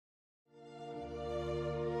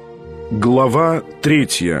Глава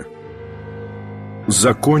 3.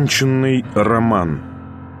 Законченный роман.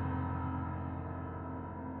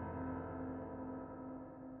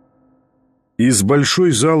 Из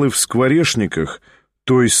большой залы в Скворечниках,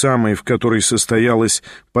 той самой, в которой состоялось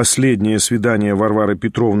последнее свидание Варвары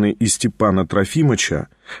Петровны и Степана Трофимыча,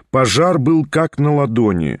 пожар был как на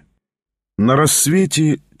ладони. На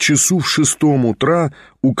рассвете, часу в 6 утра,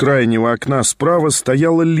 у крайнего окна справа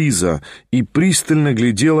стояла Лиза и пристально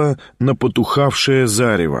глядела на потухавшее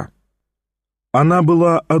зарево. Она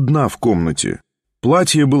была одна в комнате.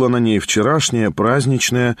 Платье было на ней вчерашнее,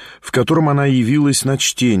 праздничное, в котором она явилась на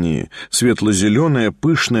чтении, светло-зеленое,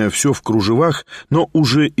 пышное, все в кружевах, но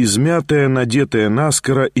уже измятое, надетое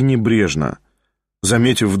наскоро и небрежно.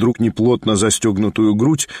 Заметив вдруг неплотно застегнутую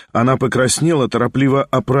грудь, она покраснела, торопливо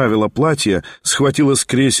оправила платье, схватила с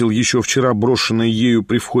кресел еще вчера брошенный ею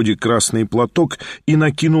при входе красный платок и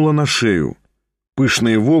накинула на шею.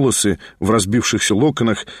 Пышные волосы в разбившихся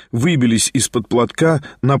локонах выбились из-под платка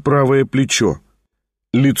на правое плечо.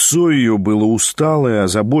 Лицо ее было усталое,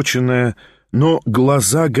 озабоченное, но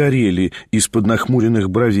глаза горели из-под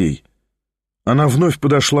нахмуренных бровей. Она вновь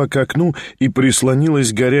подошла к окну и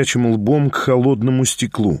прислонилась горячим лбом к холодному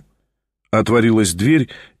стеклу. Отворилась дверь,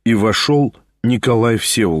 и вошел Николай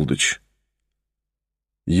Всеволодович.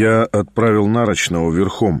 «Я отправил Нарочного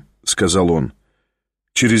верхом», — сказал он.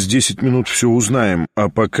 «Через 10 минут все узнаем, а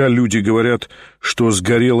пока люди говорят, что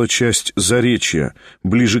сгорела часть Заречья,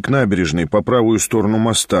 ближе к набережной, по правую сторону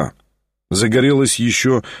моста. Загорелась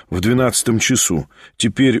еще в 12 часу,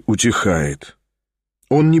 теперь утихает».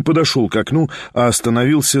 Он не подошел к окну, а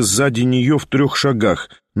остановился сзади нее в 3 шагах,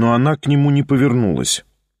 но она к нему не повернулась.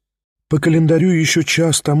 «По календарю еще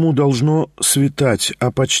час тому должно светать,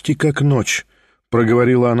 а почти как ночь», —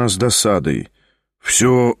 проговорила она с досадой.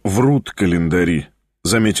 «Все врут календари», —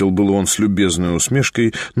 заметил было он с любезной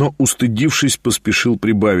усмешкой, но, устыдившись, поспешил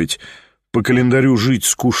прибавить: «По календарю жить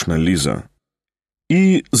скучно, Лиза».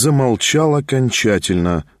 И замолчал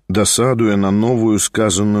окончательно, досадуя на новую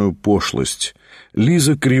сказанную пошлость.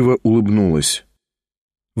 Лиза криво улыбнулась.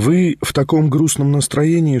 «Вы в таком грустном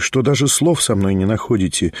настроении, что даже слов со мной не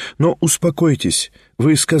находите. Но успокойтесь,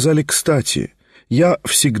 вы сказали кстати. Я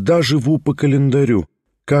всегда живу по календарю.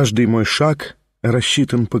 Каждый мой шаг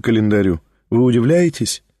рассчитан по календарю. Вы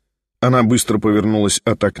удивляетесь?» Она быстро повернулась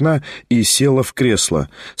от окна и села в кресло.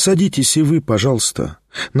 «Садитесь и вы, пожалуйста.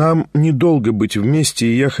 Нам недолго быть вместе,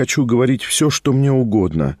 и я хочу говорить все, что мне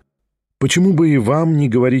угодно. Почему бы и вам не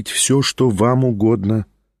говорить все, что вам угодно?»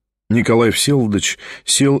 Николай Всеволодович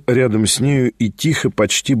сел рядом с нею и тихо,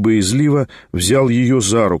 почти боязливо взял ее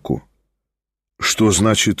за руку. «Что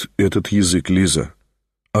значит этот язык, Лиза?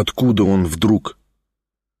 Откуда он вдруг?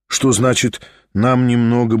 Что значит «нам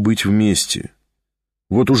немного быть вместе»?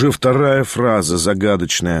 Вот уже 2-я фраза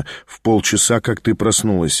загадочная, в полчаса, как ты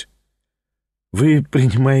проснулась». «Вы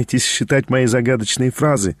принимаетесь считать мои загадочные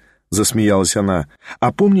фразы?» — засмеялась она.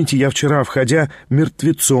 «А помните, я вчера, входя,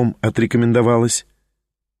 мертвецом отрекомендовалась?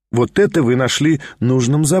 Вот это вы нашли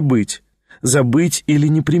нужным забыть. Забыть или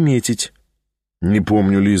не приметить». «Не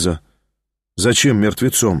помню, Лиза. Зачем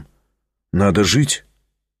мертвецом? Надо жить».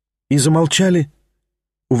 «И замолчали?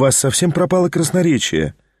 У вас совсем пропало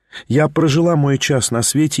красноречие. Я прожила мой час на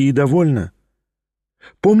свете и довольна.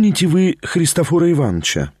 Помните вы Христофора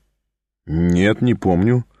Ивановича?» «Нет, не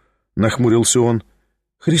помню», — нахмурился он.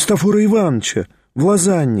 «Христофора Ивановича в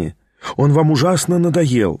Лозанне. Он вам ужасно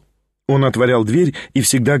надоел. Он отворял дверь и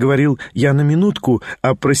всегда говорил: «Я на минутку»,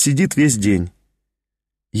 а просидит весь день.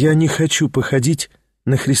 Я не хочу походить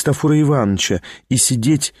на Христофора Ивановича и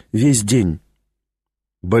сидеть весь день».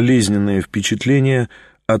 Болезненное впечатление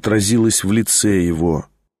отразилось в лице его.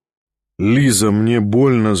 «Лиза, мне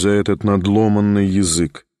больно за этот надломанный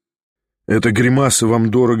язык. Эта гримаса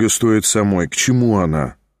вам дорого стоит самой. К чему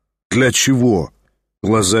она? Для чего?»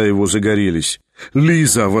 Глаза его загорелись.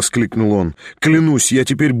 «Лиза!» — воскликнул он. «Клянусь, я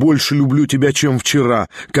теперь больше люблю тебя, чем вчера,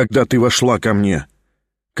 когда ты вошла ко мне».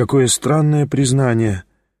 «Какое странное признание.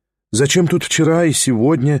 Зачем тут вчера и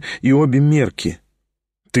сегодня и обе мерки?»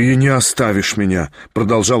 «Ты не оставишь меня», —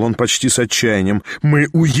 продолжал он почти с отчаянием. «Мы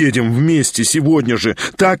уедем вместе сегодня же.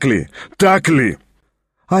 Так ли? Так ли?»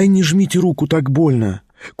 «Ай, не жмите руку, так больно.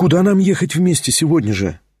 Куда нам ехать вместе сегодня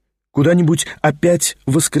же? Куда-нибудь опять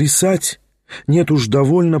воскресать? Нет уж,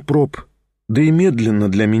 довольно проб. Да и медленно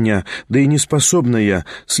для меня, да и не способна я,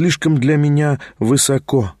 слишком для меня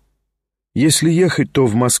высоко. Если ехать, то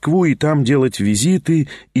в Москву и там делать визиты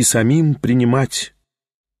и самим принимать.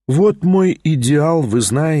 Вот мой идеал, вы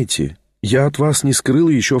знаете. Я от вас не скрыла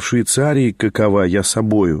еще в Швейцарии, какова я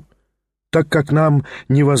собою. Так как нам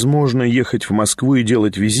невозможно ехать в Москву и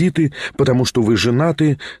делать визиты, потому что вы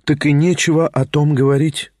женаты, так и нечего о том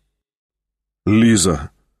говорить». «Лиза,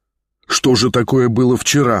 что же такое было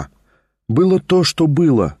вчера?» «Было то, что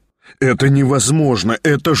было». «Это невозможно,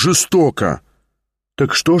 это жестоко».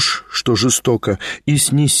 «Так что ж, что жестоко, и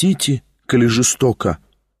снесите, коли жестоко».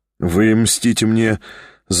 «Вы мстите мне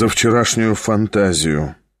за вчерашнюю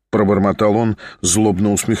фантазию», — пробормотал он,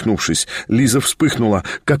 злобно усмехнувшись. Лиза вспыхнула.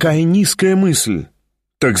 «Какая низкая мысль!»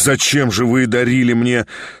 «Так зачем же вы дарили мне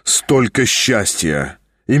столько счастья?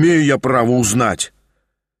 Имею я право узнать?»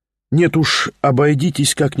 «Нет уж,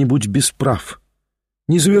 обойдитесь как-нибудь без прав.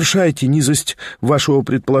 Не завершайте низость вашего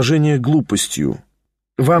предположения глупостью.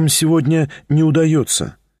 Вам сегодня не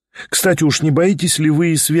удается. Кстати, уж не боитесь ли вы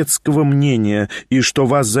и светского мнения, и что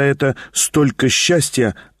вас за это столько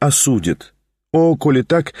счастья осудят? О, коли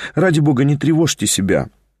так, ради бога, не тревожьте себя.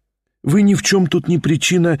 Вы ни в чем тут не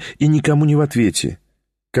причина и никому не в ответе.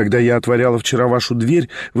 Когда я отворяла вчера вашу дверь,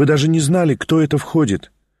 вы даже не знали, кто это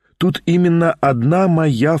входит. Тут именно одна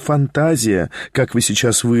моя фантазия, как вы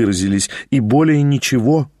сейчас выразились, и более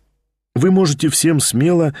ничего. Вы можете всем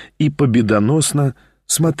смело и победоносно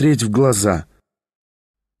смотреть в глаза».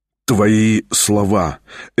 «Твои слова,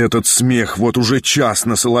 этот смех вот уже час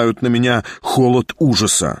насылают на меня холод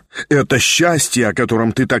ужаса. Это счастье, о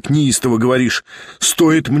котором ты так неистово говоришь,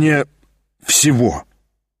 стоит мне всего.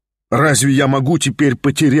 Разве я могу теперь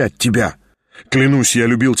потерять тебя? Клянусь, я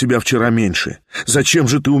любил тебя вчера меньше. Зачем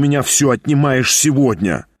же ты у меня все отнимаешь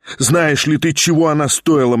сегодня? Знаешь ли ты, чего она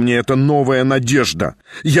стоила мне, эта новая надежда?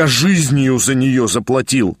 Я жизнью за нее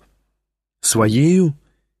заплатил». «Своею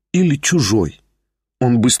или чужой?»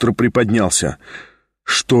 Он быстро приподнялся.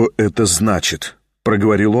 «Что это значит?» —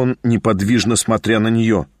 проговорил он, неподвижно смотря на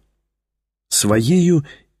нее. «Своею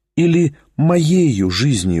или моею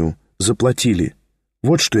жизнью заплатили?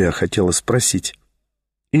 Вот что я хотела спросить».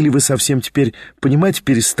 «Или вы совсем теперь понимать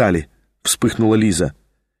перестали?» — вспыхнула Лиза.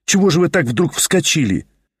 «Чего же вы так вдруг вскочили?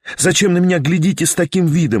 Зачем на меня глядите с таким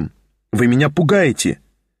видом? Вы меня пугаете.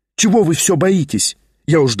 Чего вы все боитесь?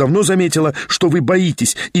 Я уж давно заметила, что вы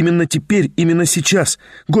боитесь. Именно теперь, именно сейчас.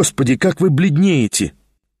 Господи, как вы бледнеете!»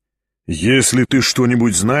 «Если ты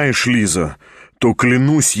что-нибудь знаешь, Лиза, то,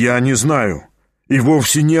 клянусь, я не знаю. И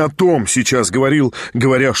вовсе не о том сейчас говорил,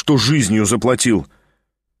 говоря, что жизнью заплатил».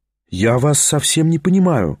 «Я вас совсем не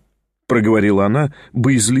понимаю», — проговорила она,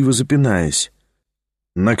 боязливо запинаясь.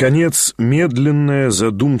 Наконец, медленная,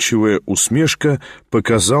 задумчивая усмешка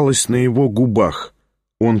показалась на его губах.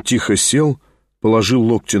 Он тихо сел, положил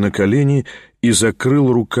локти на колени и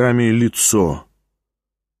закрыл руками лицо.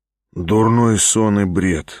 «Дурной сон и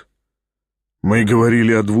бред. Мы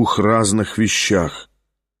говорили о двух разных вещах».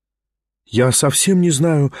 «Я совсем не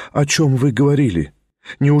знаю, о чем вы говорили.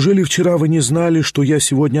 Неужели вчера вы не знали, что я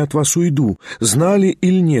сегодня от вас уйду? Знали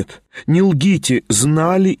или нет? Не лгите,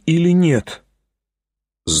 знали или нет?»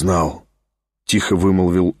 «Знал», — тихо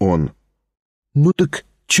вымолвил он. «Ну так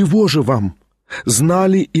чего же вам?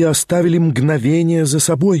 Знали и оставили мгновение за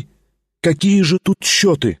собой? Какие же тут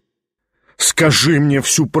счеты?» «Скажи мне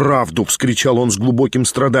всю правду!» — вскричал он с глубоким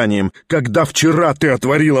страданием. «Когда вчера ты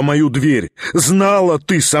отворила мою дверь, знала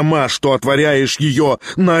ты сама, что отворяешь ее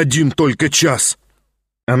на один только час?»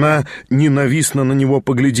 Она ненавистно на него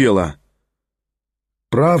поглядела.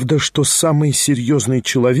 «Правда, что самый серьезный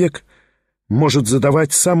человек может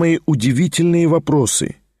задавать самые удивительные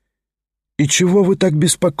вопросы. И чего вы так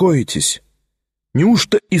беспокоитесь?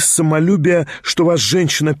 Неужто из самолюбия, что вас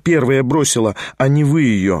женщина первая бросила, а не вы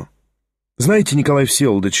ее? Знаете, Николай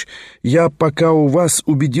Всеволодович, я пока у вас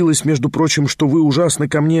убедилась, между прочим, что вы ужасно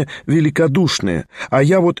ко мне великодушные, а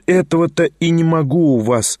я вот этого-то и не могу у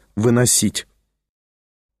вас выносить».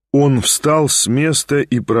 Он встал с места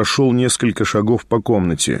и прошел несколько шагов по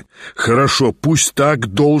комнате. «Хорошо, пусть так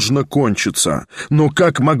должно кончиться. Но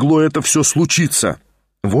как могло это все случиться?»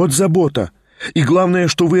 «Вот забота. И главное,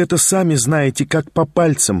 что вы это сами знаете, как по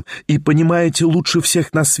пальцам, и понимаете лучше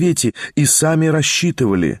всех на свете, и сами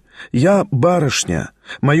рассчитывали. Я барышня.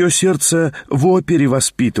 Мое сердце в опере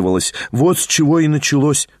воспитывалось. Вот с чего и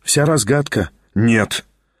началась вся разгадка». «Нет».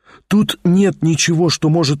 «Тут нет ничего, что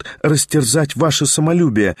может растерзать ваше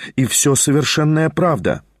самолюбие, и все совершенная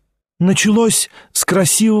правда. Началось с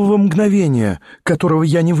красивого мгновения, которого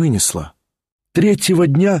я не вынесла. Третьего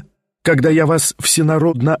дня, когда я вас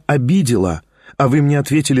всенародно обидела, а вы мне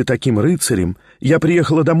ответили таким рыцарем, я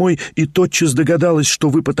приехала домой и тотчас догадалась, что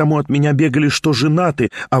вы потому от меня бегали, что женаты,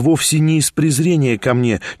 а вовсе не из презрения ко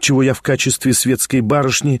мне, чего я в качестве светской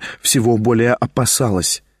барышни всего более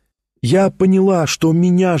опасалась. Я поняла, что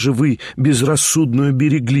меня же вы безрассудную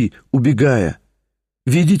берегли, убегая.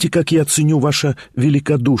 Видите, как я ценю ваше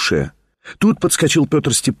великодушие. Тут подскочил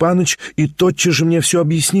Петр Степанович и тотчас же мне все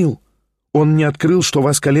объяснил. Он мне открыл, что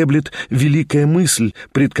вас колеблет великая мысль,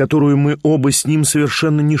 пред которую мы оба с ним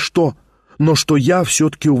совершенно ничто, но что я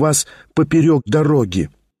все-таки у вас поперек дороги.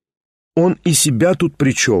 Он и себя тут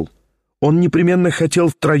причел. Он непременно хотел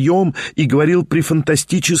втроем и говорил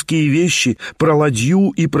префантастические вещи про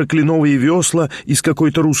ладью и про кленовые весла из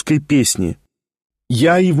какой-то русской песни.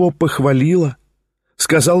 Я его похвалила,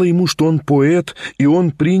 сказала ему, что он поэт, и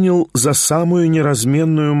он принял за самую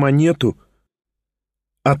неразменную монету.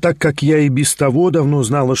 А так как я и без того давно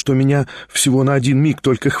знала, что меня всего на один миг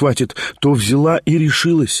только хватит, то взяла и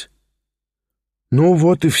решилась. Ну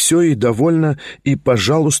вот и все, и довольно, и,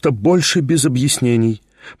 пожалуйста, больше без объяснений.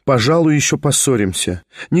 Пожалуй, еще поссоримся.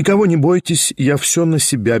 Никого не бойтесь, я все на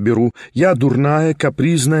себя беру. Я дурная,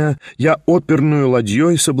 капризная, я оперную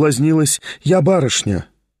ладьей соблазнилась, я барышня.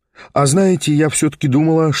 А знаете, я все-таки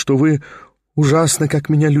думала, что вы ужасно как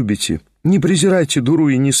меня любите. Не презирайте дуру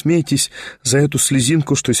и не смейтесь за эту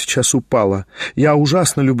слезинку, что сейчас упала. Я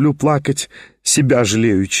ужасно люблю плакать, себя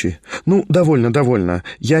жалеючи. Ну, довольно, довольно.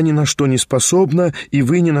 Я ни на что не способна, и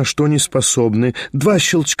вы ни на что не способны. 2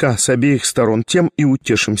 щелчка с обеих сторон, тем и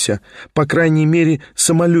утешимся. По крайней мере,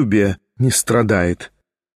 самолюбие не страдает.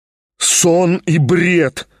 «Сон и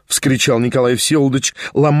бред!» — вскричал Николай Всеволодович,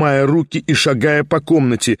 ломая руки и шагая по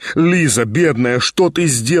комнате. «Лиза, бедная, что ты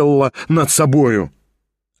сделала над собою?»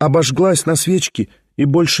 Обожглась на свечке, и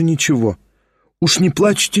больше ничего. Уж не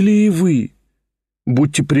плачете ли и вы?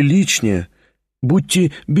 Будьте приличнее,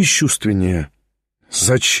 будьте бесчувственнее.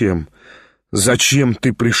 Зачем? Зачем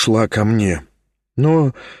ты пришла ко мне?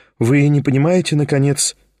 Но вы не понимаете,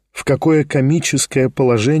 наконец, в какое комическое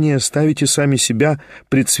положение ставите сами себя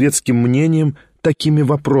пред светским мнением такими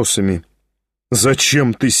вопросами.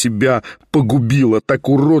 Зачем ты себя погубила так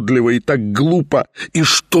уродливо и так глупо? И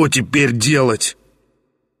что теперь делать?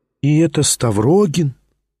 И это Ставрогин,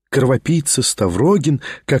 кровопийца Ставрогин,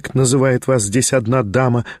 как называет вас здесь одна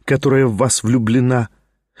дама, которая в вас влюблена.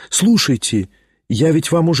 Слушайте, я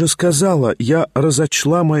ведь вам уже сказала, я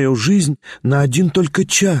разочла мою жизнь на 1 только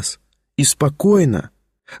час. И спокойно.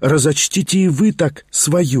 Разочтите и вы так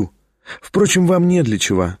свою. Впрочем, вам не для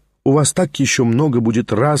чего. У вас так еще много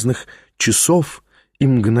будет разных часов и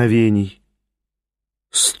мгновений.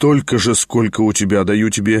 Столько же, сколько у тебя, даю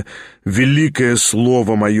тебе великое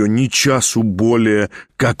слово мое, ни часу более,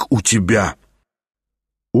 как у тебя».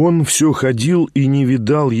 Он все ходил и не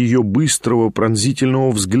видал ее быстрого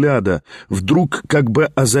пронзительного взгляда, вдруг как бы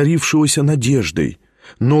озарившегося надеждой,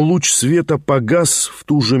 но луч света погас в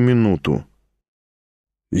ту же минуту.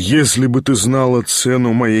 «Если бы ты знала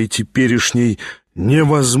цену моей теперешней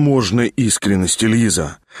невозможной искренности,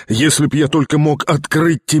 Лиза, если б я только мог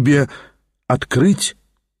открыть тебе...» «Открыть?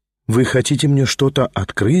 Вы хотите мне что-то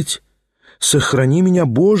открыть? Сохрани меня,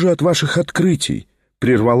 Боже, от ваших открытий!» —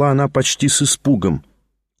 прервала она почти с испугом.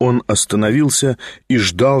 Он остановился и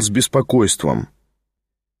ждал с беспокойством.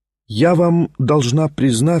 «Я вам должна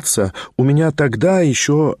признаться, у меня тогда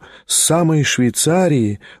еще с самой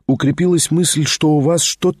Швейцарии укрепилась мысль, что у вас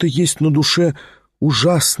что-то есть на душе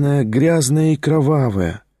ужасное, грязное и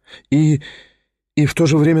кровавое, и в то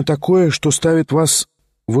же время такое, что ставит вас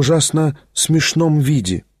в ужасно смешном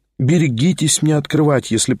виде. Берегитесь мне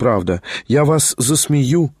открывать, если правда. Я вас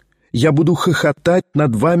засмею. Я буду хохотать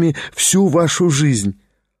над вами всю вашу жизнь».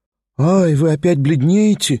 «Ай, вы опять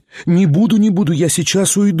бледнеете? Не буду, я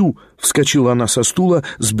сейчас уйду», — вскочила она со стула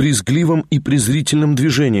с брезгливым и презрительным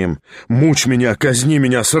движением. «Мучь меня, казни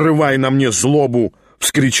меня, срывай на мне злобу!» —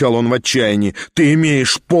 вскричал он в отчаянии. «Ты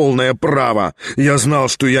имеешь полное право! Я знал,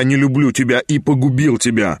 что я не люблю тебя и погубил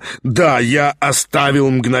тебя. Да, я оставил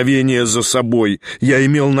мгновение за собой. Я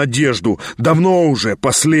имел надежду, давно уже,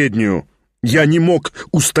 последнюю. Я не мог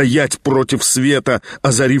устоять против света,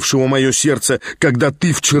 озарившего мое сердце, когда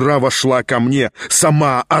ты вчера вошла ко мне,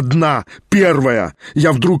 сама, одна, первая.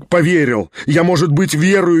 Я вдруг поверил. Я, может быть,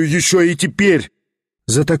 верую еще и теперь».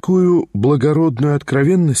 «За такую благородную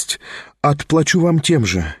откровенность отплачу вам тем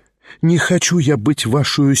же. Не хочу я быть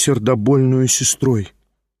вашей сердобольную сестрой.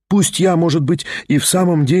 Пусть я, может быть, и в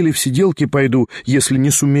самом деле в сиделки пойду, если не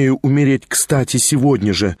сумею умереть кстати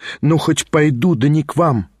сегодня же, но хоть пойду, да не к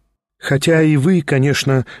вам. Хотя и вы,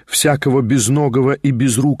 конечно, всякого безногого и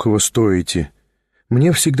безрукого стоите.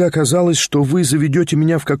 Мне всегда казалось, что вы заведете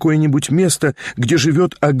меня в какое-нибудь место, где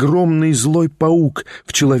живет огромный злой паук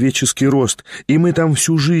в человеческий рост, и мы там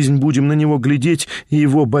всю жизнь будем на него глядеть и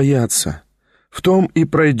его бояться. В том и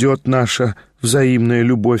пройдет наша взаимная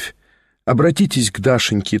любовь. Обратитесь к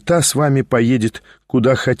Дашеньке, та с вами поедет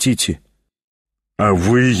куда хотите». «А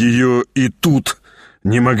вы ее и тут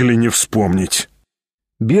не могли не вспомнить».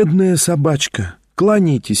 «Бедная собачка,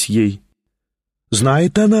 кланяйтесь ей».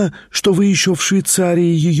 Знает она, что вы еще в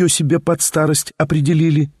Швейцарии ее себе под старость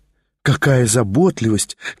определили? Какая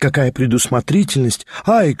заботливость, какая предусмотрительность!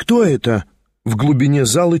 Ай, кто это?» В глубине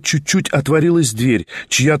зала чуть-чуть отворилась дверь,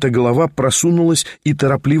 чья-то голова просунулась и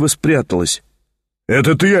торопливо спряталась.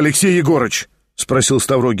 «Это ты, Алексей Егорыч?» — спросил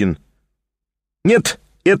Ставрогин. «Нет,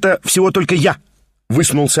 это всего только я!» —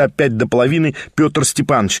 высунулся опять до половины Петр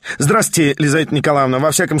Степанович. «Здравствуйте, Лизавета Николаевна,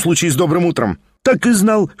 во всяком случае, с добрым утром. Так и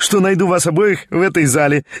знал, что найду вас обоих в этой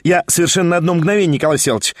зале. Я совершенно на одно мгновение, Николай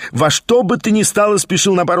Селович, во что бы ты ни стало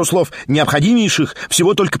спешил на пару слов, необходимейших,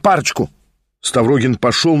 всего только парочку». Ставрогин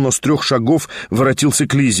пошел, но с 3 шагов воротился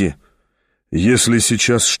к Лизе. «Если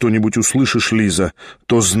сейчас что-нибудь услышишь, Лиза,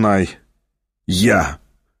 то знай, я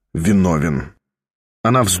виновен».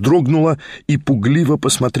 Она вздрогнула и пугливо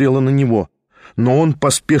посмотрела на него, но он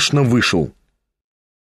поспешно вышел.